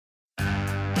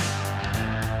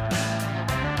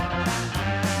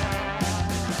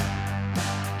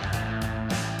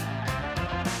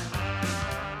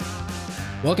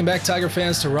Welcome back, Tiger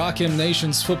fans, to Rock M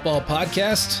Nation's football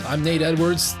podcast. I'm Nate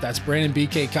Edwards. That's Brandon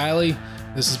BK Kiley.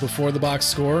 This is Before the Box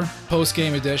Score,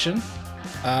 post-game edition.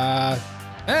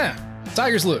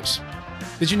 Tigers lose.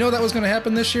 Did you know that was going to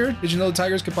happen this year? Did you know the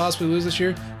Tigers could possibly lose this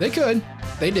year? They could.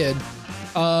 They did.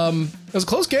 It was a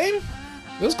close game.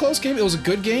 It was a close game. It was a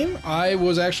good game. I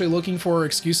was actually looking for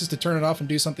excuses to turn it off and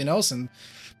do something else, and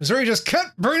Missouri just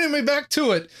kept bringing me back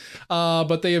to it.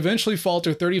 But they eventually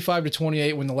faltered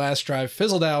 35-28 when the last drive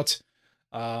fizzled out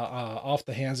off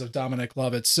the hands of Dominic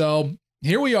Lovett. So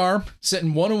here we are,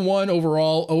 sitting 1-1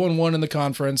 overall, 0-1 in the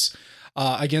conference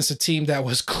against a team that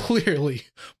was clearly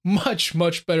much,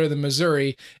 much better than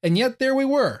Missouri. And yet there we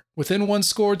were, within one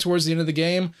score towards the end of the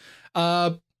game.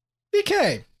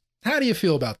 BK, how do you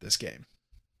feel about this game?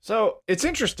 So it's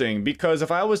interesting because if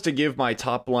I was to give my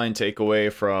top line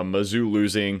takeaway from Mizzou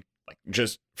losing, like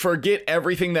just forget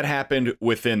everything that happened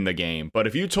within the game. But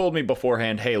if you told me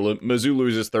beforehand, hey, Mizzou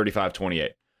loses 35-28,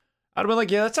 I'd have been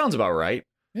like, yeah, that sounds about right.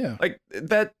 Yeah. Like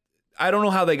that. I don't know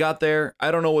how they got there.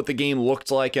 I don't know what the game looked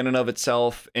like in and of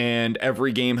itself. And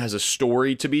every game has a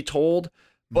story to be told.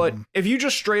 But if you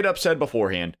just straight up said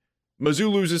beforehand,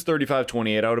 Mizzou loses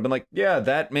 35-28, I would have been like, yeah,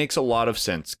 that makes a lot of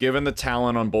sense, given the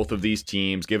talent on both of these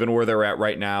teams, given where they're at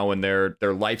right now and their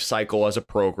life cycle as a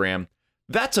program.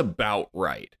 That's about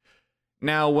right.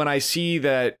 Now, when I see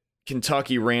that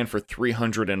Kentucky ran for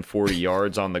 340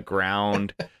 yards on the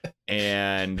ground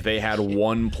and they had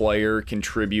one player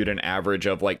contribute an average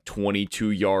of like 22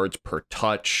 yards per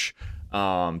touch,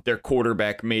 their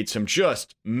quarterback made some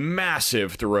just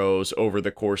massive throws over the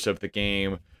course of the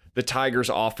game. The Tigers'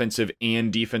 offensive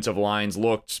and defensive lines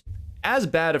looked as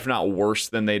bad, if not worse,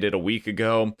 than they did a week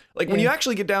ago. Like, when you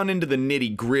actually get down into the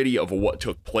nitty-gritty of what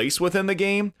took place within the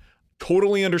game,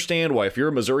 totally understand why, if you're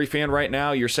a Missouri fan right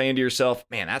now, you're saying to yourself,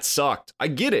 man, that sucked. I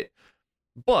get it.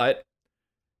 But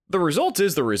the result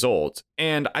is the result.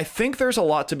 And I think there's a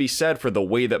lot to be said for the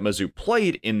way that Mizzou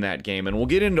played in that game. And we'll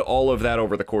get into all of that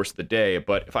over the course of the day.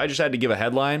 But if I just had to give a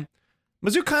headline,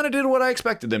 Mizzou kind of did what I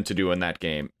expected them to do in that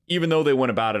game, even though they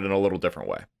went about it in a little different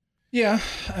way. Yeah,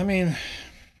 I mean,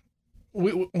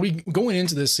 we going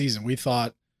into this season, we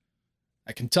thought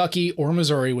that Kentucky or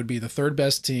Missouri would be the third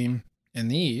best team in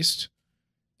the East,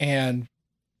 and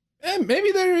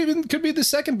maybe they even could be the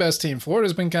second best team.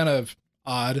 Florida's been kind of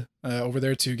odd over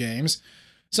their two games.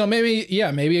 So maybe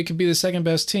it could be the second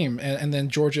best team. And then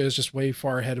Georgia is just way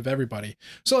far ahead of everybody.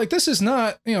 So like, this is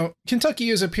not, Kentucky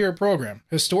is a pure program.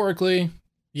 Historically,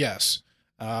 yes.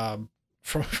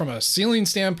 From a ceiling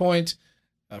standpoint,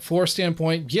 a floor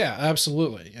standpoint, yeah,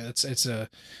 absolutely. It's a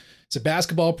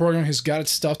basketball program who's got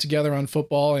its stuff together on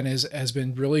football and has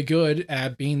been really good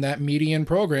at being that median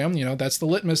program. That's the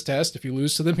litmus test. If you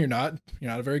lose to them, you're not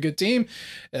a very good team.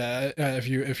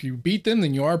 If you beat them,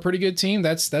 then you are a pretty good team.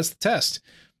 That's the test.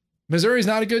 Missouri's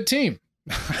not a good team.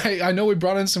 I know we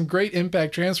brought in some great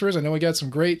impact transfers. I know we got some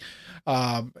great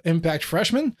impact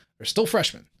freshmen. They're still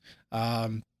freshmen.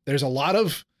 There's a lot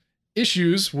of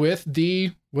issues with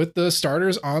the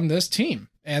starters on this team,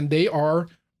 and they are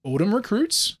Odom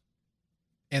recruits,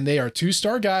 and they are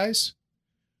 2-star guys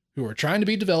who are trying to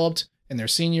be developed, and they're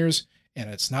seniors, and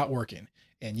it's not working.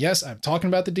 And yes, I'm talking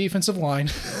about the defensive line.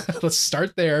 Let's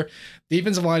start there.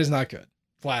 Defensive line is not good,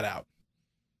 flat out.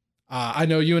 I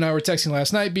know you and I were texting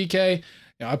last night, BK.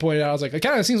 I pointed out, I was like, it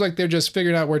kind of seems like they're just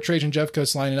figuring out where Trajan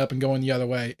Jeffcoat's lining up and going the other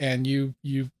way. And you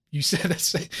said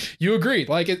that, you agreed.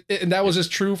 Like and that was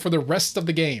just true for the rest of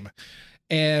the game.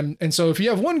 And so if you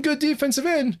have one good defensive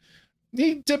end,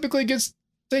 he typically gets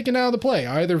taken out of the play,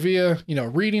 either via,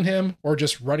 reading him or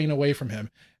just running away from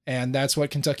him. And that's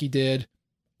what Kentucky did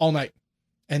all night.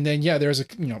 And then, there's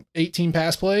 18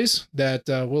 pass plays that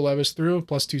Will Levis threw,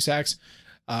 plus 2 sacks.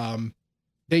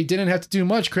 They didn't have to do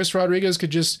much. Chris Rodriguez could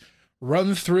just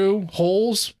run through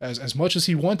holes as much as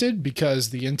he wanted because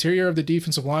the interior of the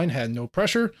defensive line had no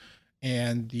pressure.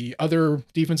 And the other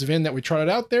defensive end that we trotted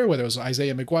out there, whether it was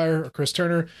Isaiah McGuire or Chris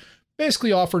Turner,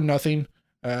 basically offered nothing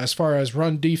as far as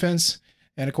run defense.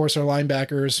 And of course, our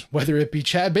linebackers, whether it be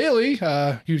Chad Bailey,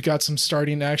 who's got some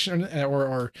starting action,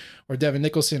 or Devin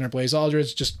Nicholson or Blaze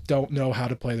Aldridge, just don't know how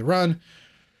to play the run.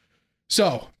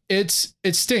 So it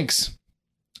stinks.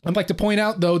 I'd like to point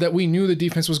out, though, that we knew the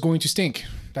defense was going to stink.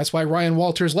 That's why Ryan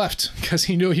Walters left, because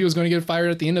he knew he was going to get fired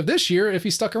at the end of this year if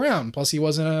he stuck around. Plus, he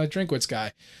wasn't a Drinkwitz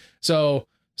guy. So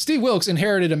Steve Wilkes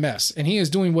inherited a mess, and he is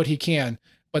doing what he can.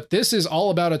 But this is all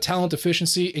about a talent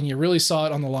efficiency, and you really saw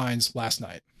it on the lines last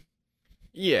night.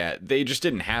 Yeah, they just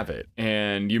didn't have it.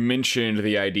 And you mentioned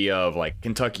the idea of like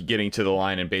Kentucky getting to the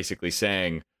line and basically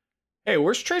saying, hey,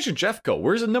 where's Trajan Jeffcoat?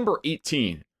 Where's the number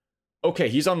 18? okay,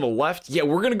 he's on the left. Yeah,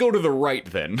 we're gonna go to the right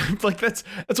then. Like that's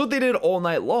what they did all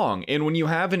night long. And when you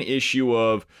have an issue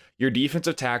of your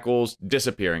defensive tackles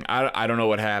disappearing, I don't know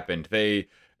what happened.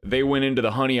 They went into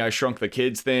the Honey, I Shrunk the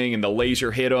Kids thing, and the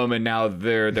laser hit them, and now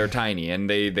they're tiny, and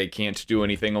they can't do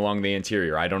anything along the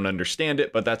interior. I don't understand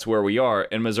it, but that's where we are.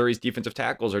 And Missouri's defensive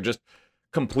tackles are just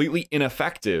completely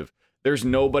ineffective. There's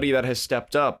nobody that has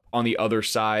stepped up on the other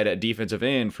side at defensive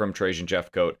end from Trajan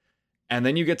Jeffcoat. And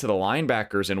then you get to the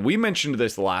linebackers, and we mentioned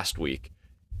this last week.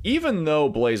 Even though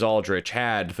Blaze Aldrich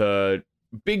had the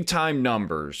big-time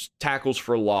numbers, tackles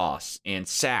for loss, and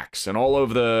sacks, and all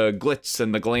of the glitz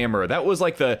and the glamour, that was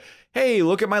like the, hey,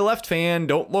 look at my left hand,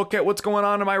 don't look at what's going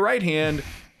on in my right hand.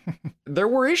 There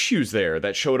were issues there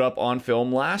that showed up on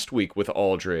film last week with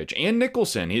Aldridge and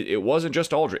Nicholson. It wasn't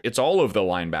just Aldridge, it's all of the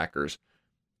linebackers.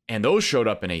 And those showed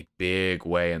up in a big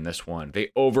way in this one.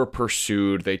 They over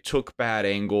pursued. They took bad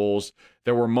angles.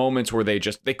 There were moments where they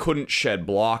couldn't shed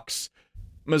blocks.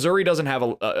 Missouri doesn't have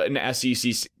an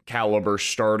SEC caliber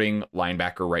starting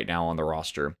linebacker right now on the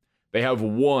roster. They have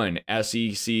one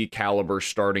SEC caliber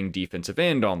starting defensive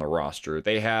end on the roster.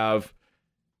 They have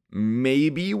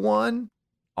maybe one.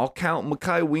 I'll count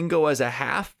Mekhi Wingo as a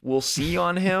half. We'll see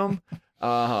on him.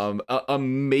 A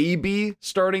maybe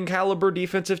starting caliber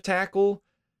defensive tackle.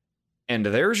 And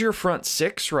there's your front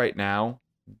six right now.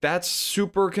 That's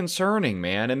super concerning,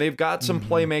 man. And they've got some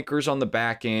playmakers on the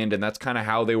back end, and that's kind of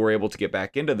how they were able to get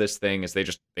back into this thing, is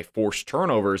they forced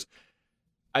turnovers.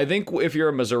 I think if you're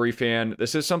a Missouri fan,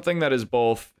 this is something that is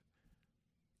both,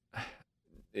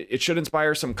 it should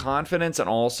inspire some confidence, and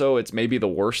also it's maybe the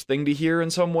worst thing to hear in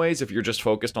some ways if you're just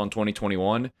focused on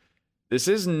 2021. This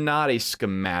is not a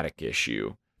schematic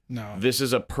issue. No. This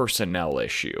is a personnel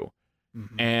issue.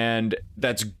 And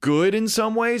that's good in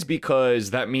some ways,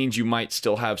 because that means you might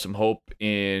still have some hope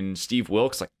in Steve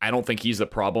Wilks. Like, I don't think he's the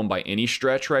problem by any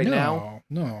stretch right now.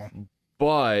 No.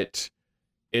 But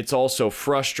it's also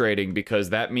frustrating, because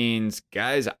that means,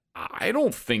 guys, I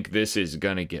don't think this is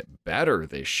going to get better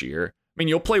this year. I mean,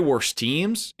 you'll play worse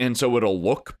teams, and so it'll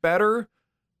look better.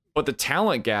 But the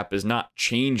talent gap is not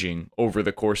changing over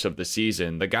the course of the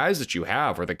season. The guys that you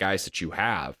have are the guys that you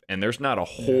have. And there's not a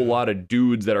whole lot of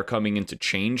dudes that are coming in to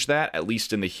change that, at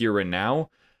least in the here and now.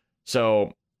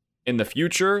 So in the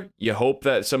future, you hope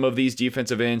that some of these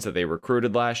defensive ends that they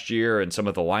recruited last year and some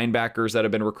of the linebackers that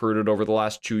have been recruited over the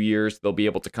last 2 years, they'll be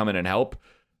able to come in and help.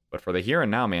 But for the here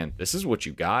and now, man, this is what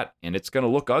you got. And it's going to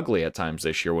look ugly at times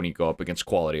this year when you go up against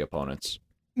quality opponents.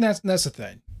 That's the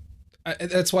thing.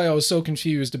 That's why I was so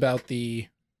confused about the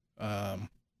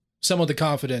some of the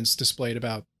confidence displayed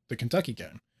about the Kentucky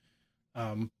game.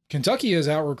 Kentucky has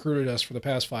out-recruited us for the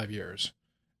past 5 years.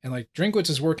 And like Drinkwitz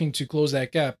is working to close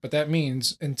that gap, but that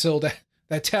means until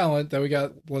that talent that we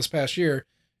got this past year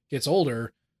gets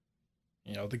older,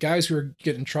 you know, the guys who are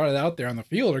getting trotted out there on the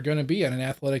field are going to be at an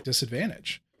athletic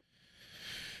disadvantage.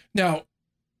 Now,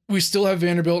 we still have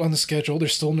Vanderbilt on the schedule.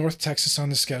 There's still North Texas on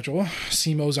the schedule.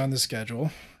 SEMO's on the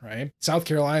schedule, right? South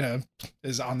Carolina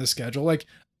is on the schedule. Like,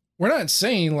 we're not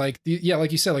saying like,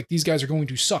 like you said, like these guys are going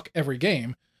to suck every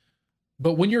game.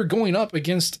 But when you're going up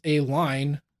against a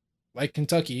line like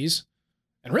Kentucky's,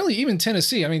 and really even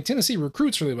Tennessee, I mean, Tennessee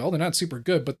recruits really well. They're not super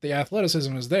good, but the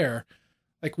athleticism is there.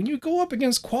 Like when you go up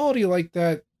against quality like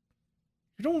that,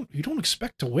 you don't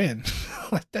expect to win.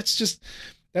 Like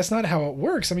that's not how it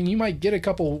works. I mean, you might get a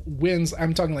couple wins.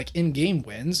 I'm talking like in-game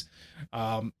wins,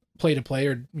 play to play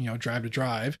or, you know, drive to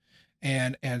drive.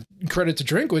 And credit to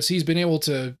Drinkwitz, he's been able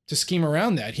to scheme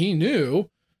around that. He knew,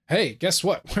 hey, guess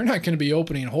what? We're not going to be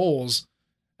opening holes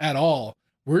at all.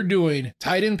 We're doing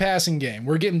tight end passing game.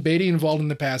 We're getting Beatty involved in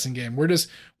the passing game. We're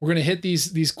going to hit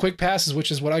these quick passes,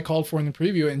 which is what I called for in the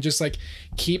preview, and just like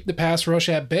keep the pass rush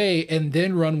at bay and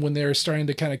then run when they're starting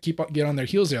to kind of get on their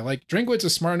heels there. Like Drinkwitz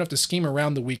is smart enough to scheme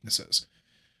around the weaknesses.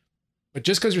 But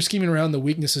just because you're scheming around the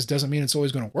weaknesses doesn't mean it's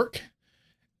always going to work.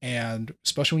 And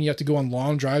especially when you have to go on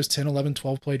long drives, 10, 11,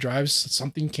 12 play drives,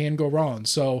 something can go wrong.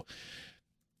 So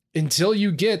until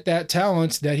you get that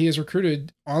talent that he has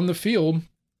recruited on the field,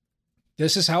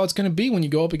 this is how it's going to be when you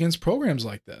go up against programs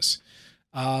like this.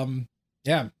 Mekhi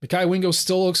Wingo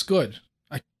still looks good.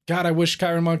 I wish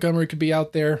Kyron Montgomery could be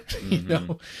out there. You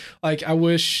know, like I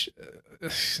wish,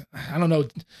 I don't know,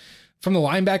 from the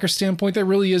linebacker standpoint, there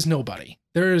really is nobody.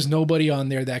 There is nobody on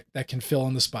there that can fill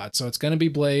in the spot. So it's going to be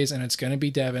Blaze and it's going to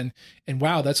be Devin. And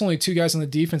wow, that's only 2 guys on the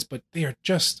defense, but they are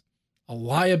just a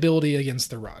liability against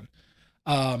the run.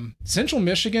 Central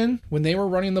Michigan, when they were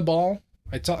running the ball,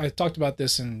 I talked about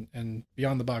this in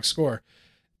Beyond the Box Score.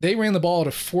 They ran the ball at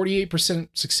a 48%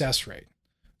 success rate.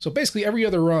 So basically every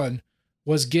other run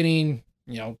was getting,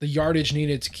 you know, the yardage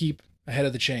needed to keep ahead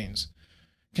of the chains.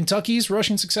 Kentucky's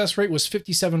rushing success rate was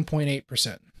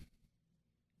 57.8%.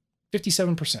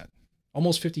 57%.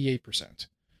 Almost 58%.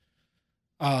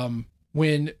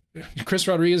 When Chris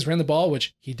Rodriguez ran the ball,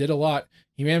 which he did a lot,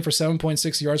 he ran for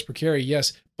 7.6 yards per carry,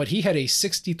 yes, but he had a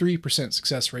 63%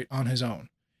 success rate on his own.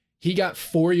 He got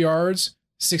 4 yards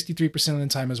 63% of the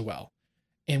time as well.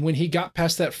 And when he got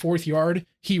past that 4th yard,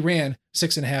 he ran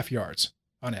 6.5 yards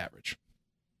on average.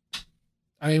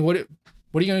 I mean, what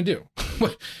are you going to do?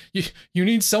 you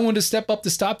need someone to step up to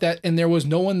stop that, and there was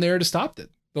no one there to stop it.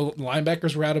 The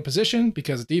linebackers were out of position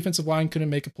because the defensive line couldn't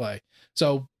make a play.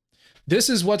 So this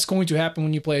is what's going to happen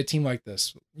when you play a team like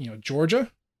this.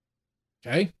 Georgia,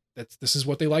 okay, this is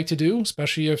what they like to do,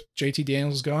 especially if JT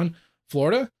Daniels is gone.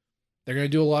 Florida, they're going to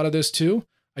do a lot of this too.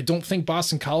 I don't think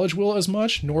Boston College will as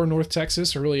much, nor North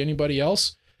Texas or really anybody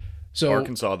else. So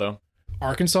Arkansas, though.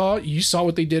 Arkansas, you saw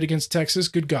what they did against Texas.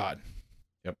 Good God.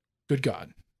 Yep. Good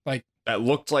God. Like, that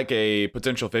looked like a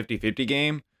potential 50-50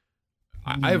 game.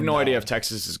 I have no idea if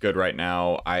Texas is good right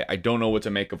now. I don't know what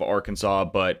to make of Arkansas,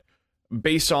 but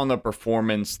based on the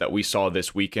performance that we saw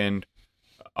this weekend,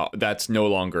 that's no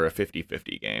longer a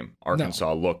 50-50 game.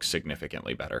 Arkansas looks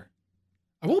significantly better.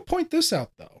 I will point this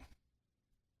out, though.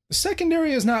 The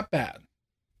secondary is not bad.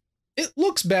 It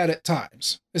looks bad at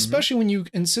times, especially when you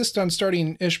insist on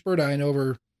starting Ish Burdine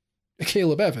over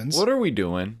Caleb Evans. What are we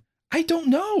doing? I don't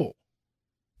know.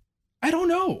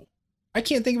 I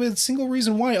can't think of a single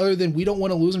reason why other than we don't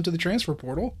want to lose him to the transfer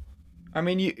portal. I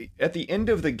mean, at the end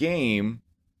of the game,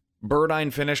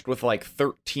 Burdine finished with like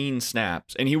 13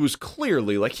 snaps, and he was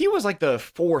clearly he was like the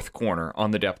 4th corner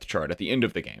on the depth chart at the end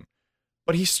of the game.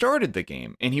 But he started the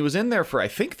game, and he was in there for, I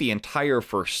think, the entire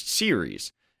first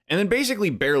series, and then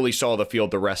basically barely saw the field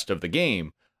the rest of the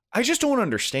game. I just don't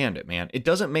understand it, man. It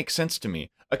doesn't make sense to me.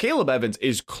 Caleb Evans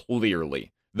is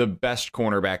clearly the best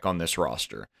cornerback on this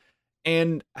roster.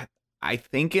 And I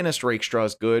think Ennis Rakestraw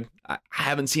is good. I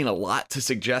haven't seen a lot to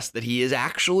suggest that he is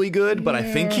actually good, but I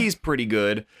think he's pretty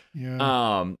good.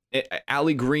 Yeah.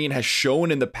 Allie Green has shown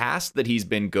in the past that he's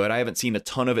been good. I haven't seen a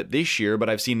ton of it this year, but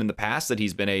I've seen in the past that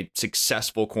he's been a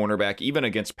successful cornerback, even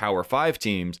against Power 5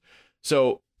 teams.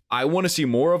 So I want to see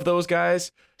more of those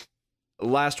guys.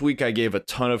 Last week, I gave a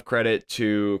ton of credit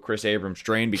to Chris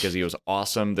Abrams-Drain because he was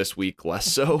awesome. This week, less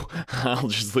so. I'll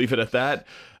just leave it at that.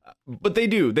 But they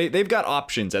do. They've got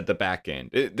options at the back end.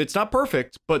 It's not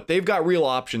perfect, but they've got real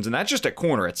options. And that's just at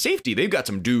corner. At safety, they've got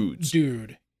some dudes.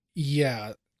 Dude,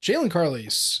 yeah. Jalen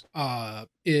Carlise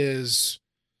is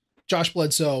Josh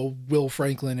Bledsoe, Will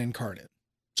Franklin, incarnate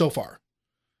so far.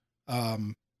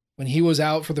 When he was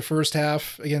out for the first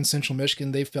half against Central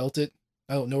Michigan, they felt it.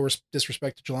 I don't know,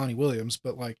 disrespect to Jelani Williams,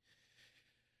 but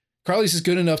Carlise is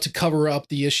good enough to cover up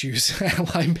the issues at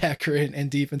linebacker and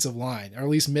defensive line, or at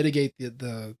least mitigate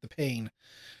the pain.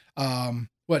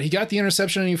 He got the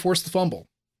interception and he forced the fumble.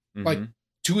 Mm-hmm.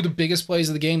 Two of the biggest plays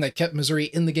of the game that kept Missouri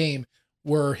in the game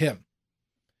were him.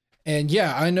 And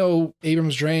yeah, I know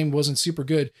Abrams-Drain wasn't super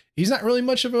good. He's not really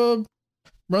much of a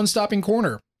run-stopping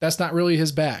corner. That's not really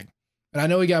his bag. And I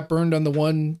know he got burned on the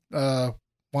one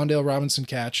Wan'Dale Robinson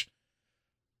catch.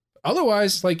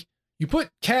 Otherwise, you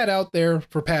put Cat out there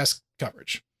for pass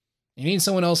coverage. You need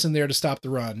someone else in there to stop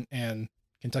the run, and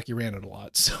Kentucky ran it a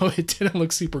lot, so it didn't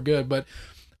look super good. But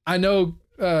I know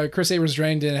Chris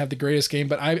Abrams-Drain didn't have the greatest game,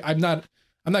 but I'm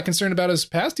not concerned about his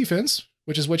pass defense,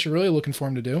 which is what you're really looking for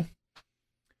him to do.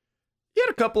 He had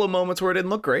a couple of moments where it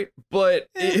didn't look great, but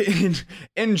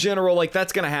in general,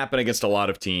 that's going to happen against a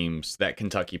lot of teams that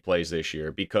Kentucky plays this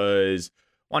year because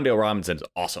Wan'Dale Robinson is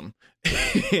awesome.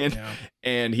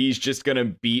 and he's just going to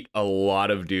beat a lot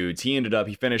of dudes. He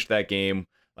finished that game,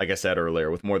 like I said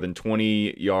earlier, with more than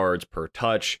 20 yards per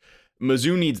touch.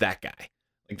 Mizzou needs that guy.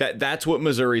 That's what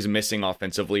Missouri's missing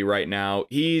offensively right now.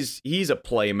 He's a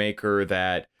playmaker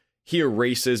that he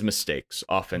erases mistakes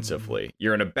offensively. Mm-hmm.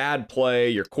 You're in a bad play,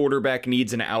 your quarterback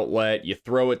needs an outlet, you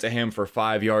throw it to him for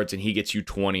 5 yards and he gets you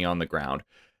 20 on the ground.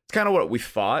 It's kind of what we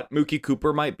thought Mookie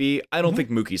Cooper might be. I don't think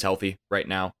Mookie's healthy right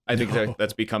now. I think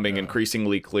that's becoming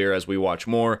increasingly clear as we watch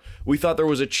more. We thought there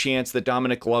was a chance that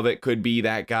Dominic Lovett could be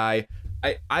that guy.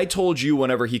 I told you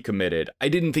whenever he committed, I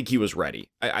didn't think he was ready.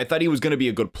 I thought he was going to be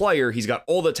a good player. He's got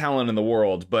all the talent in the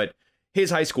world, but his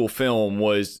high school film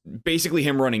was basically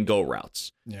him running go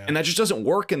routes. Yeah. And that just doesn't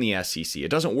work in the SEC. It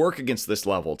doesn't work against this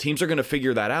level. Teams are going to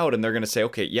figure that out, and they're going to say,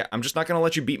 okay, yeah, I'm just not going to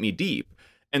let you beat me deep.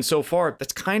 And so far,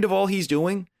 that's kind of all he's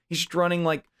doing. He's just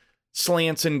running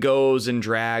slants and goes and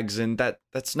drags, and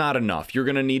that's not enough. You're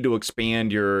going to need to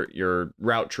expand your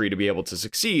route tree to be able to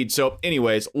succeed. So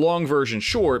anyways, long version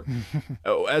short,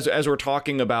 as we're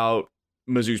talking about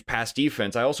Mizzou's pass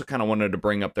defense, I also kind of wanted to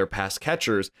bring up their pass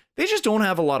catchers. They just don't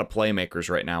have a lot of playmakers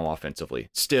right now offensively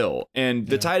still. And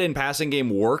the tight end passing game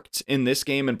worked in this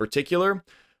game in particular,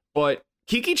 but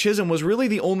Keke Chisholm was really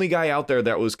the only guy out there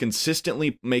that was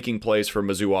consistently making plays for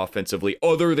Mizzou offensively,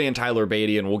 other than Tyler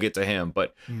Beatty, and we'll get to him.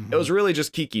 But it was really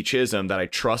just Keke Chisholm that I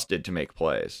trusted to make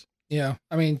plays. Yeah,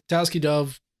 I mean, Towski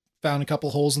Dove found a couple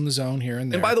holes in the zone here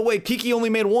and there. And by the way, Keke only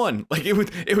made one. Like it was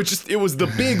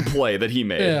the big play that he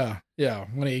made. Yeah,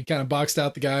 when he kind of boxed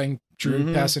out the guy and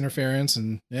drew pass interference,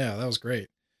 and yeah, that was great.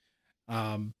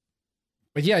 But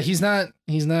yeah, he's not.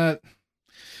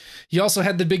 He also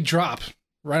had the big drop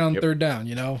right on third down,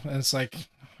 and it's like,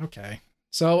 okay.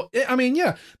 So, I mean,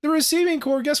 yeah, the receiving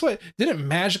core, guess what? Didn't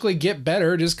magically get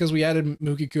better just because we added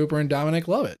Mookie Cooper and Dominic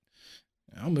Lovett.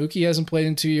 Mookie hasn't played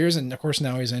in 2 years, and of course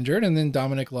now he's injured, and then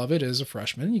Dominic Lovett is a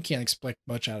freshman. You can't expect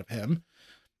much out of him.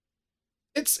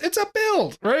 It's a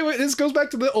build, right? This goes back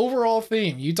to the overall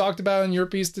theme you talked about in your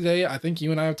piece today. I think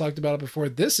you and I have talked about it before.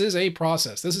 This is a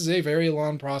process. This is a very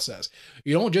long process.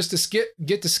 You don't just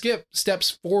get to skip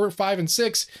steps 4, 5, and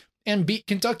 6 and beat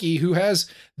Kentucky, who has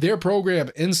their program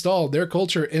installed, their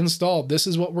culture installed. This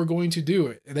is what we're going to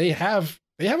do. They have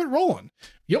it rolling.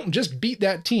 You don't just beat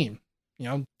that team,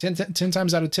 10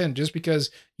 times out of 10, just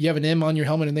because you have an M on your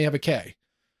helmet and they have a K.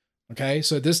 Okay.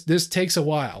 So this takes a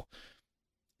while.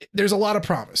 There's a lot of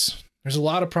promise. There's a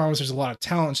lot of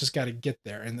talent. It's just got to get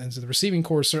there. And so the receiving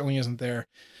core certainly isn't there.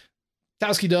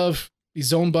 Towski Dove, he's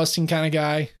zone busting kind of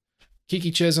guy.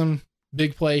 Keke Chisholm,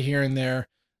 big play here and there.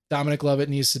 Dominic Lovett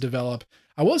needs to develop.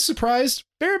 I was surprised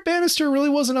Barrett Bannister really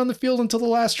wasn't on the field until the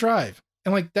last drive.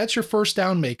 And that's your first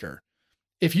down maker.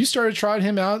 If you started trying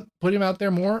him out, put him out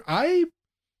there more, I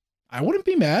wouldn't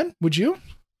be mad. Would you?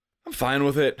 I'm fine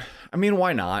with it. I mean,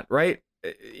 why not, right?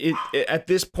 At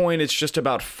this point, it's just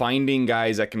about finding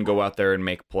guys that can go out there and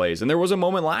make plays. And there was a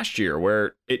moment last year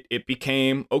where it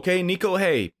became, okay, Nico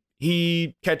Hay,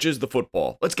 he catches the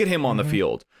football. Let's get him on the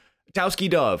field. Towski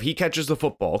Dove, he catches the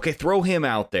football. Okay, throw him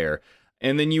out there.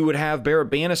 And then you would have Barrett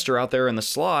Bannister out there in the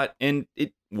slot, and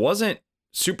it wasn't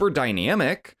super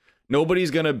dynamic.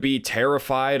 Nobody's going to be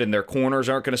terrified, and their corners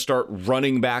aren't going to start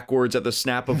running backwards at the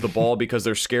snap of the ball because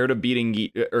they're scared of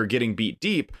getting beat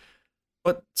deep.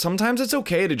 But sometimes it's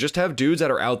okay to just have dudes that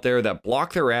are out there that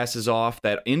block their asses off,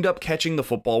 that end up catching the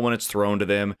football when it's thrown to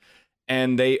them,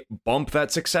 and they bump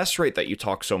that success rate that you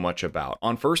talk so much about.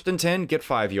 On 1st and 10, get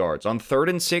 5 yards. On 3rd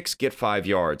and 6, get 5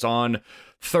 yards. On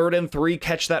 3rd and 3,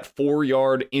 catch that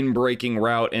 4-yard in-breaking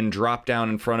route and drop down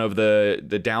in front of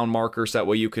the down markers. That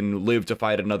way you can live to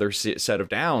fight another set of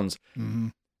downs.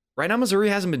 Right now, Missouri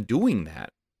hasn't been doing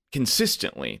that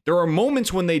consistently. There are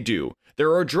moments when they do.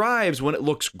 There are drives when it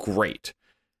looks great.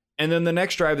 And then the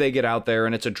next drive they get out there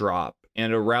and it's a drop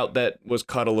and a route that was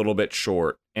cut a little bit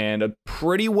short and a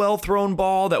pretty well thrown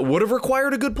ball that would have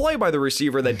required a good play by the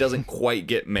receiver that doesn't quite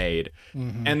get made.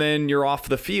 And then you're off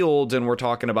the field and we're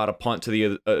talking about a punt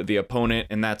to the opponent,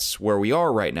 and that's where we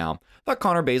are right now. I thought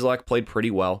Connor Bazelak played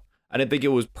pretty well. I didn't think it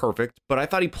was perfect, but I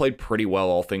thought he played pretty well,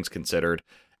 all things considered.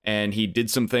 And he did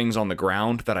some things on the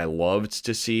ground that I loved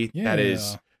to see. Yeah.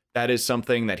 That is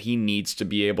something that he needs to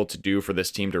be able to do for this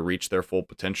team to reach their full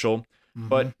potential.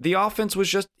 But the offense was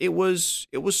just, it was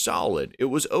solid. It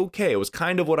was okay. It was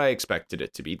kind of what I expected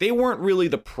it to be. They weren't really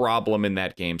the problem in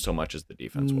that game so much as the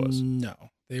defense was. No,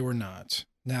 they were not.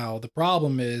 Now, the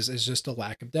problem is just a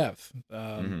lack of depth.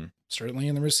 Certainly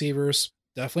in the receivers,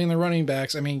 definitely in the running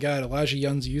backs. I mean, God, Elijah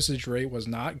Young's usage rate was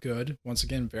not good. Once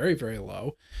again, very, very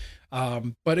low.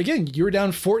 But again, you were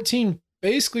down 14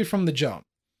 basically from the jump.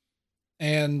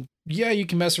 And yeah, you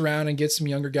can mess around and get some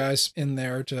younger guys in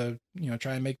there to,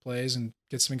 try and make plays and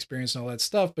get some experience and all that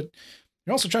stuff. But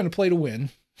you're also trying to play to win,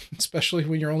 especially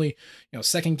when you're only,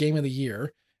 second game of the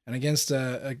year and against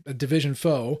a division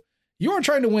foe. You aren't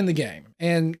trying to win the game.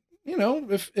 And,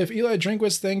 if Eli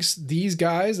Drinkwitz thinks these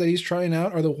guys that he's trying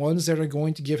out are the ones that are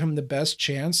going to give him the best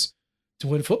chance to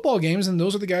win football games, and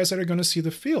those are the guys that are going to see the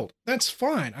field, that's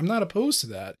fine. I'm not opposed to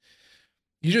that.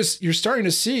 You're starting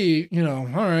to see, all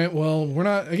right, well, we're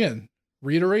not, again,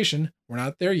 reiteration, we're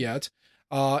not there yet.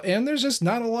 And there's just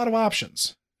not a lot of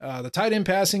options. The tight end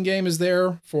passing game is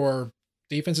there for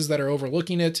defenses that are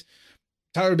overlooking it.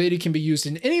 Tyler Beatty can be used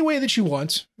in any way that you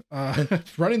want.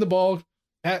 Running the ball,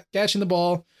 catching the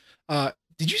ball.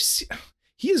 Did you see?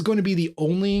 He is going to be the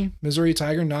only Missouri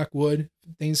Tiger, knock wood,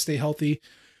 things stay healthy,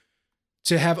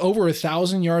 to have over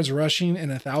 1,000 yards rushing and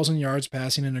 1,000 yards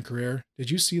passing in a career. Did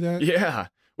you see that? Yeah,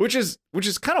 which is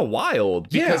kind of wild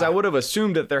because I would have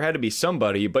assumed that there had to be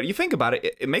somebody, but you think about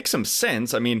it, it makes some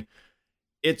sense. I mean,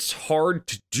 it's hard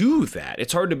to do that.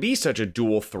 It's hard to be such a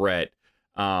dual threat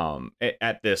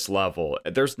at this level.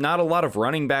 There's not a lot of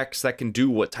running backs that can do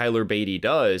what Tyler Beatty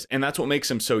does, and that's what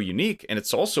makes him so unique. And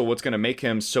it's also what's going to make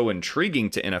him so intriguing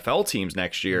to NFL teams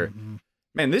next year. Mm-hmm.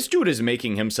 Man, this dude is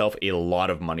making himself a lot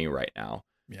of money right now.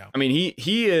 Yeah. I mean,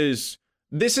 he is.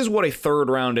 This is what a third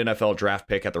round NFL draft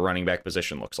pick at the running back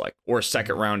position looks like, or a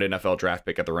second round NFL draft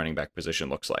pick at the running back position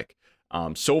looks like.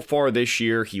 So far this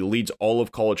year, he leads all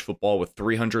of college football with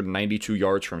 392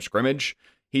 yards from scrimmage.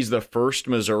 He's the first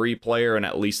Missouri player in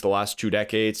at least the last 2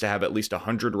 decades to have at least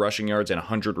 100 rushing yards and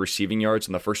 100 receiving yards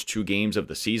in the first 2 games of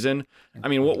the season. I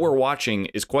mean, what we're watching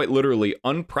is quite literally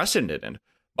unprecedented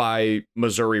by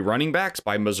Missouri running backs,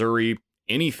 by Missouri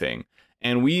anything.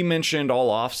 And we mentioned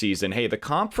all offseason, hey, the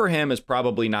comp for him is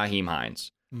probably Nyheim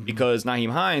Hines, because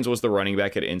Nyheim Hines was the running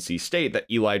back at NC State that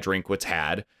Eli Drinkwitz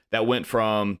had that went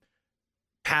from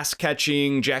pass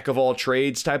catching, jack of all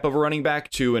trades type of running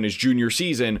back to in his junior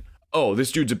season, oh,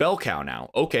 this dude's a bell cow now.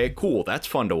 Okay, cool. That's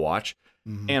fun to watch.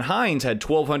 And Hines had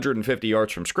 1,250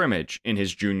 yards from scrimmage in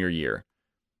his junior year.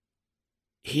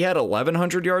 He had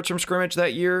 1,100 yards from scrimmage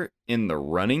that year in the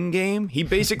running game. He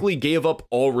basically gave up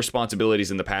all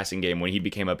responsibilities in the passing game when he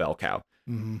became a bell cow.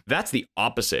 That's the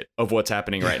opposite of what's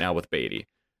happening right now with Beatty.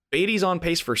 Beatty's on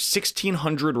pace for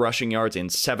 1,600 rushing yards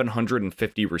and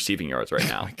 750 receiving yards right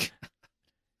now.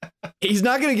 He's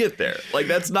not going to get there. Like,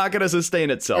 that's not going to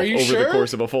sustain itself over the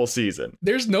course of a full season.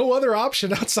 There's no other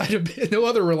option outside of, no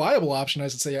other reliable option, I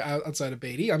should say, outside of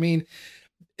Beatty. I mean,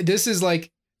 this is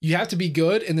like, you have to be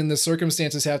good, and then the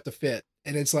circumstances have to fit.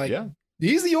 And it's like,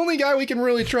 he's the only guy we can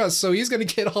really trust, so he's going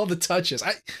to get all the touches.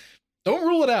 Don't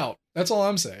rule it out. That's all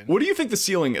I'm saying. What do you think the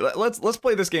ceiling? Let's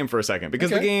play this game for a second, because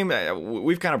the game,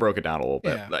 we've kind of broke it down a little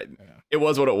bit. It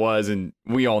was what it was, and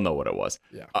we all know what it was.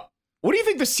 What do you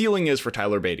think the ceiling is for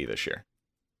Tyler Beatty this year?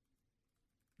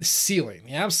 The ceiling,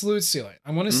 the absolute ceiling.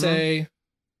 I want to say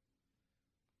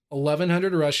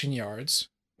 1,100 rushing yards,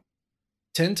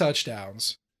 10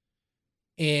 touchdowns,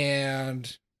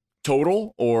 and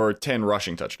total, or 10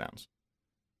 rushing touchdowns?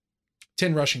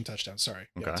 10 rushing touchdowns. Sorry.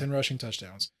 Okay. Yeah, 10 rushing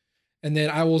touchdowns. And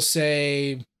then I will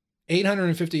say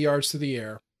 850 yards through the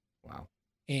air. Wow.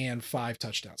 And 5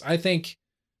 touchdowns. I think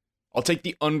I'll take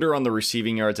the under on the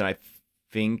receiving yards, and I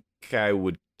think I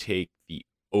would take the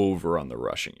over on the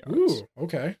rushing yards. Ooh,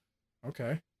 okay.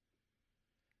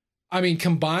 I mean,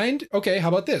 combined, okay, how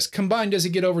about this? Combined, does he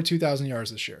get over 2,000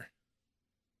 yards this year?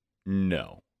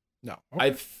 No. Okay. I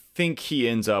think he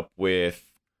ends up with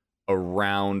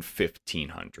around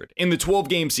 1,500 in the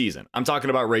 12-game season. I'm talking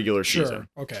about regular season.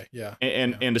 Okay, yeah.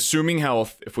 And assuming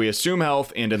health, if we assume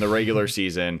health and in the regular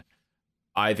season,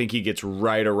 I think he gets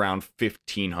right around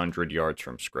 1,500 yards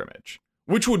from scrimmage,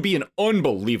 which would be an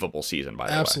unbelievable season, by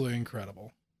the way. Absolutely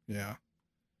incredible. Yeah.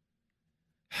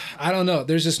 I don't know.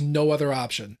 There's just no other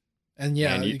option. And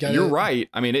yeah, you're right.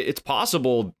 I mean, it's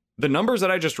possible. The numbers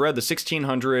that I just read, the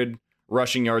 1,600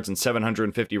 rushing yards and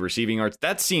 750 receiving yards,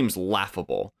 that seems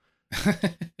laughable.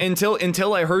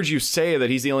 until I heard you say that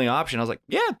he's the only option. I was like,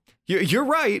 yeah, you're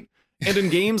right. And in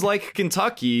games like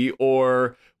Kentucky,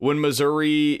 or when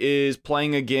Missouri is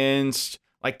playing against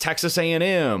like Texas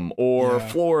A&M or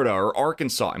Florida or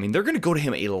Arkansas, I mean, they're going to go to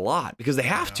him a lot because they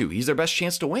have to. He's their best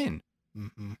chance to win.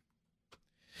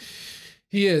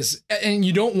 He is. And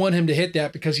you don't want him to hit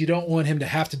that, because you don't want him to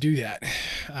have to do that.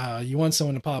 You want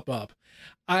someone to pop up.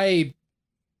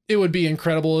 It would be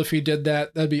incredible if he did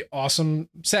that. That'd be awesome.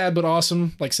 Sad, but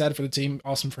awesome. Like, sad for the team,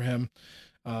 awesome for him.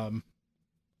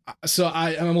 So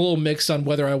I'm a little mixed on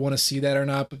whether I want to see that or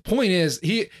not. But point is,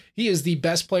 he is the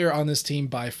best player on this team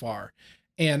by far.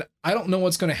 And I don't know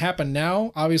what's going to happen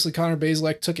now. Obviously, Connor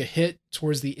Bazelak took a hit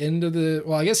towards the end of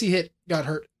I guess he got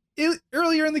hurt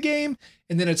earlier in the game,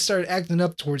 and then it started acting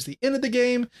up towards the end of the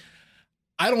game.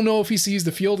 I don't know if he sees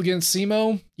the field against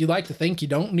SEMO. You like to think you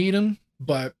don't need him,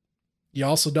 but you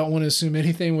also don't want to assume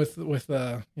anything with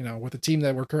the team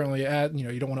that we're currently at.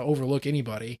 You don't want to overlook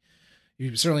anybody.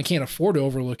 You certainly can't afford to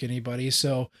overlook anybody.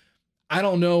 So I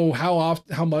don't know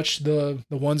how much the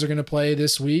ones are going to play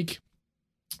this week.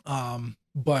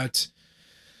 But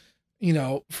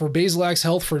for Bazelak's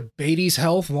health, for Beatty's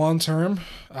health long term,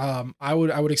 I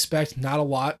would expect not a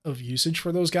lot of usage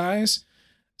for those guys.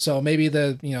 So maybe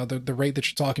the rate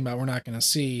that you're talking about, we're not going to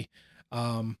see.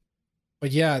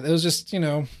 But yeah, it was just,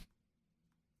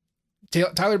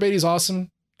 Tyler Beatty's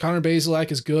awesome. Connor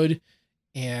Bazelak is good,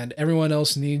 and everyone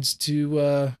else needs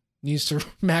to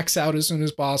max out as soon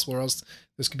as possible, or else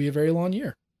this could be a very long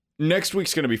year. Next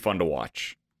week's going to be fun to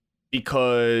watch,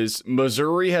 because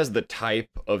Missouri has the type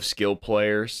of skill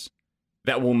players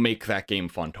that will make that game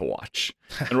fun to watch.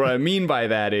 And what I mean by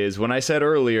that is, when I said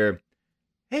earlier,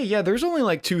 hey, yeah, there's only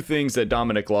like 2 things that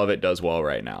Dominic Lovett does well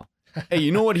right now. Hey,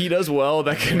 you know what he does well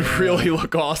that can really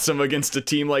look awesome against a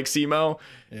team like SEMO?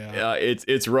 Yeah.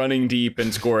 It's running deep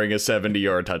and scoring a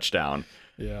 70-yard touchdown.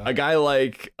 Yeah. A guy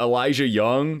like Elijah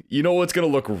Young, you know what's going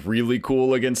to look really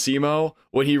cool against SEMO?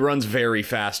 When he runs very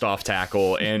fast off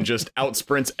tackle and just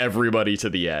outsprints everybody to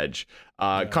the edge.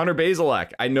 Connor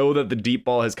Bazelak, I know that the deep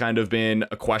ball has kind of been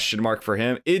a question mark for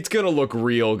him. It's going to look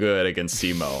real good against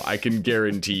SEMO. I can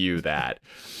guarantee you that.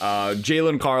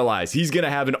 Jalen Carlisle, he's going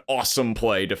to have an awesome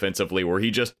play defensively where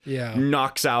he just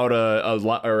knocks out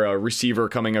a receiver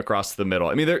coming across the middle.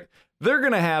 I mean, they're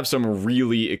going to have some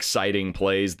really exciting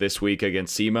plays this week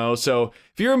against SEMO. So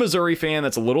if you're a Missouri fan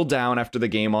that's a little down after the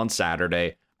game on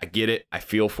Saturday, I get it. I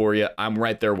feel for you. I'm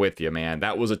right there with you, man.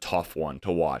 That was a tough one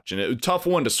to watch and a tough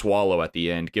one to swallow at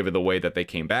the end, given the way that they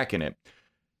came back in it.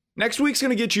 Next week's going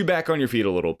to get you back on your feet a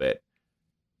little bit.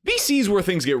 BC's where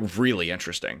things get really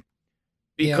interesting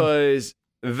because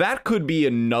that could be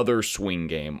another swing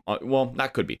game. Well,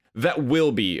 that could be. That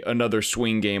will be another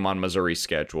swing game on Missouri's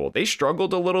schedule. They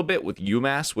struggled a little bit with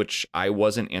UMass, which I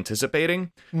wasn't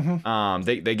anticipating. Mm-hmm.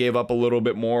 They gave up a little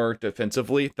bit more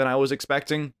defensively than I was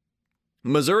expecting.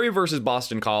 Missouri versus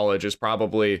Boston College is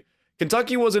probably...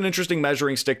 Kentucky was an interesting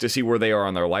measuring stick to see where they are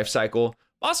on their life cycle.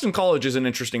 Boston College is an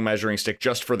interesting measuring stick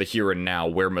just for the here and now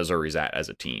where Missouri's at as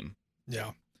a team.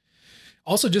 Yeah.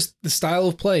 Also, just the style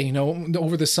of play, you know,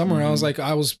 over the summer,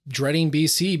 I was dreading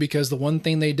BC because the one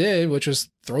thing they did, which was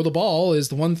throw the ball, is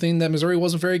the one thing that Missouri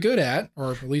wasn't very good at,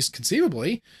 or at least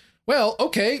conceivably. Well,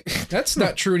 okay, that's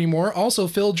not true anymore. Also,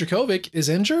 Phil Dracovic is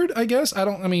injured, I guess.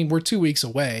 We're 2 weeks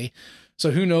away,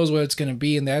 so who knows what it's going to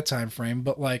be in that time frame.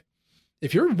 But like,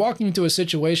 if you're walking into a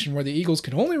situation where the Eagles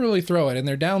can only really throw it and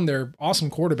they're down their awesome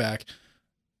quarterback,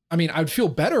 I mean, I'd feel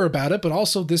better about it, but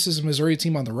also this is a Missouri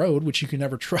team on the road, which you can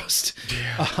never trust.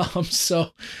 Yeah.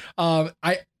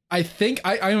 I think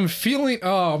I am feeling,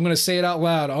 I'm going to say it out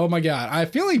loud. Oh my God. I'm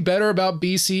feeling better about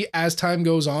BC as time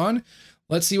goes on.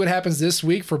 Let's see what happens this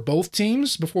week for both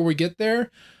teams before we get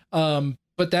there.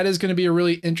 But that is going to be a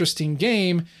really interesting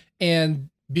game. And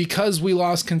because we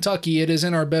lost Kentucky, it is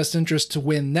in our best interest to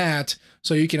win that.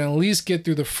 So you can at least get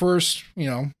through the first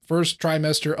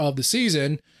trimester of the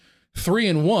season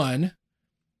 3-1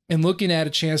 and looking at a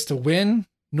chance to win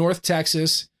North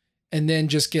Texas and then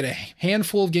just get a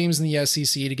handful of games in the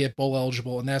SEC to get bowl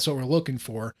eligible. And that's what we're looking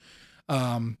for.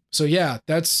 So yeah,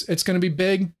 it's going to be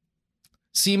big.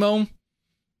 SEMO,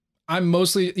 I'm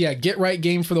mostly, get right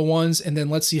game for the ones. And then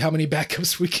let's see how many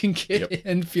backups we can get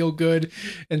in, feel good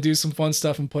and do some fun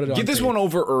stuff and put it on. Get this one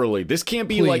over early. This can't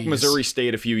be like Missouri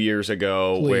State a few years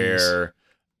ago where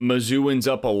Mizzou ends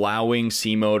up allowing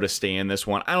SEMO to stay in this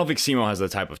one. I don't think SEMO has the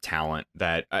type of talent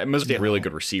that Mizzou had a really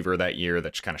good receiver that year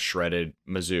that just kind of shredded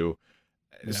Mizzou.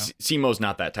 Yeah. SEMO's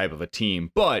not that type of a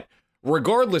team, but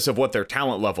regardless of what their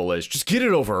talent level is, just get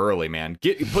it over early, man.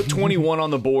 Put 21 on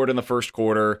the board in the first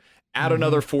quarter, add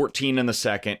another 14 in the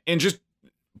second, and just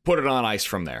put it on ice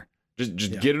from there.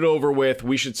 Just get it over with.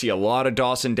 We should see a lot of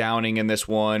Dawson Downing in this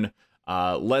one.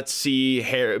 Let's see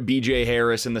BJ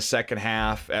Harris in the second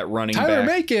half at running back.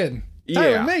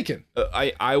 Tyler Macon.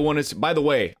 I want to. By the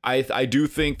way, I do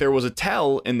think there was a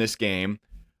tell in this game.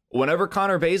 Whenever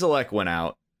Connor Bazelak went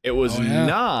out, it was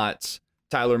not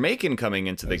Tyler Macon coming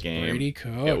into the game. Brady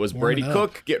Cook. It was Brady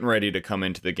Cook getting ready to come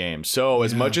into the game. So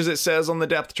as much as it says on the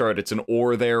depth chart, it's an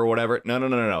or there or whatever.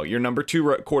 No. Your number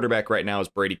 2 quarterback right now is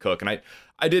Brady Cook, and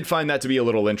I did find that to be a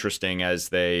little interesting as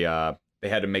they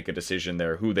had to make a decision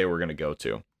there who they were going to go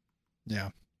to. Yeah.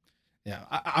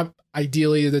 I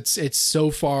ideally, it's so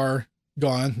far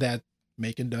gone that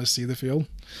Macon does see the field.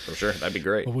 For sure, that'd be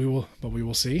great. But we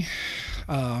will see.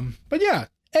 But yeah,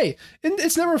 hey,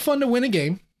 it's never fun to win a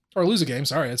game or lose a game.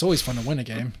 Sorry, it's always fun to win a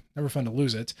game. Never fun to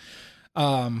lose it.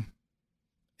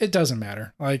 It doesn't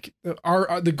matter. Like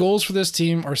the goals for this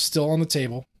team are still on the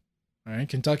table. All right,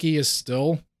 Kentucky is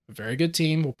still a very good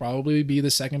team. Will probably be the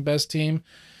second best team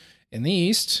in the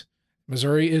East.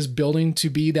 Missouri is building to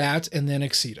be that and then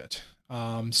exceed it.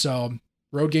 So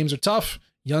road games are tough.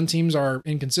 Young teams are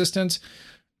inconsistent.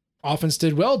 Offense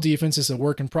did well. Defense is a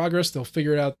work in progress. They'll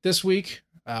figure it out this week.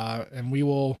 And we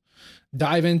will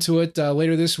dive into it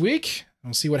later this week.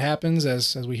 We'll see what happens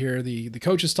as we hear the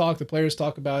coaches talk, the players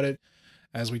talk about it,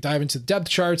 as we dive into the depth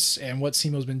charts and what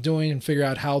SEMO's been doing and figure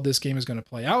out how this game is going to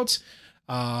play out.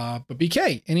 But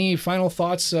BK, any final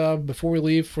thoughts before we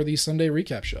leave for the Sunday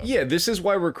recap show? Yeah, this is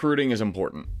why recruiting is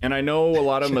important. And I know a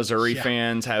lot of Missouri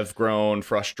fans have grown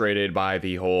frustrated by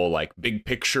the whole like big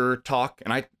picture talk,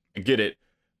 and I get it.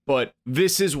 But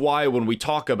this is why when we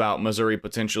talk about Missouri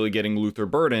potentially getting Luther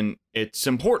Burden, it's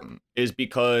important, is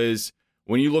because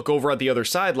when you look over at the other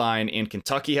sideline and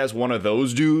Kentucky has one of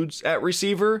those dudes at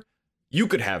receiver, You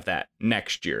could have that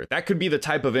next year. That could be the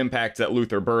type of impact that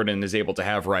Luther Burden is able to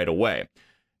have right away.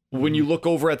 When you look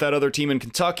over at that other team in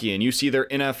Kentucky and you see their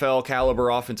NFL caliber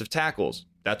offensive tackles,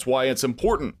 that's why it's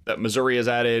important that Missouri has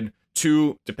added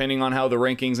 2, depending on how the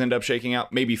rankings end up shaking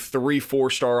out, maybe 3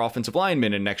 4-star offensive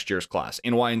linemen in next year's class.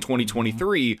 And why in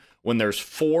 2023, when there's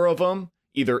 4 of them,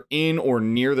 either in or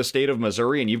near the state of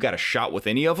Missouri, and you've got a shot with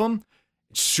any of them,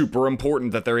 it's super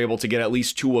important that they're able to get at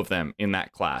least 2 of them in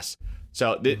that class.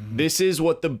 So this is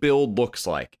what the build looks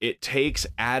like. It takes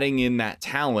adding in that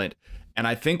talent. And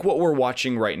I think what we're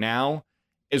watching right now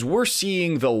is we're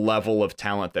seeing the level of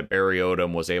talent that Barry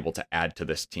Odom was able to add to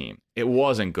this team. It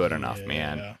wasn't good enough,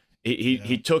 man.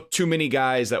 He took too many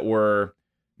guys that were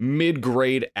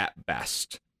mid-grade at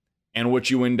best. And what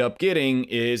you end up getting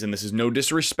is, and this is no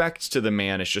disrespect to the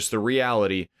man, it's just the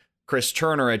reality, Chris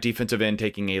Turner at defensive end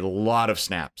taking a lot of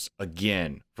snaps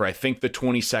again for I think the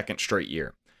 22nd straight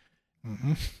year.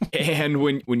 And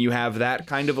when you have that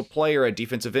kind of a player at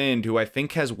defensive end who I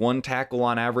think has 1 tackle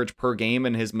on average per game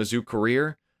in his Mizzou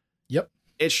career,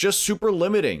 it's just super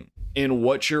limiting in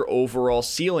what your overall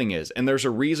ceiling is. And there's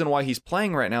a reason why he's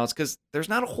playing right now. It's because there's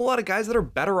not a whole lot of guys that are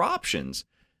better options.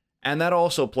 And that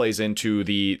also plays into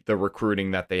the recruiting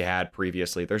that they had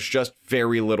previously. There's just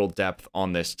very little depth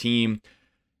on this team.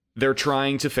 They're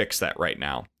trying to fix that right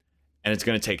now, and it's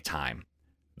going to take time.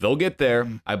 They'll get there.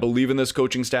 I believe in this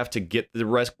coaching staff to get the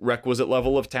requisite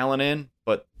level of talent in,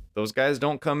 but those guys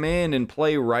don't come in and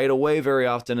play right away very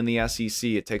often in the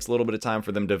SEC. It takes a little bit of time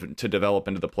for them to develop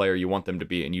into the player you want them to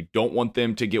be, and you don't want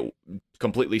them to get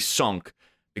completely sunk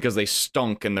because they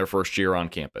stunk in their first year on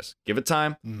campus. Give it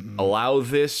time. Allow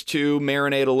this to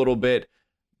marinate a little bit.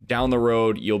 Down the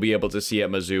road, you'll be able to see at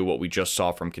Mizzou what we just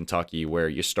saw from Kentucky, where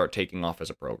you start taking off as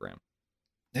a program.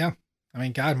 Yeah. I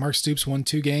mean, God, Mark Stoops won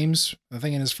 2 games, I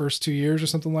think in his first 2 years or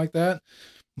something like that.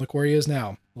 Look where he is now.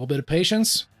 A little bit of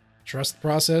patience, trust the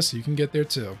process. You can get there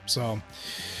too. So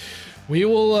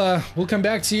we'll come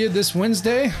back to you this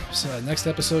Wednesday. So next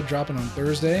episode dropping on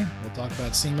Thursday. We'll talk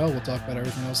about SEMO. We'll talk about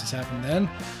everything else that's happened then.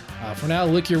 For now,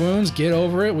 lick your wounds, get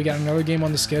over it. We got another game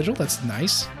on the schedule. That's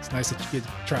nice. It's nice that you get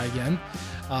to try again.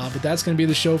 But that's going to be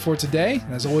the show for today.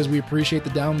 And as always, we appreciate the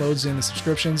downloads and the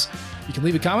subscriptions. You can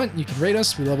leave a comment. You can rate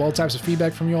us. We love all types of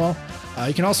feedback from you all.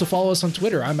 You can also follow us on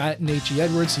Twitter. I'm at Nate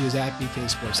Edwards. He is at BK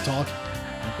Sports Talk.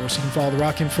 And of course, you can follow the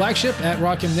Rock Him flagship at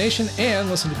Rock Him Nation and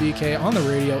listen to BK on the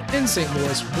radio in St.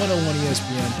 Louis, 101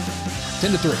 ESPN,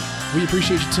 10 to 3. We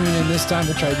appreciate you tuning in this time.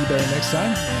 We'll try to do better next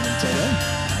time. And until then,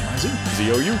 I'm Mizzou.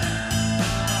 ZOU.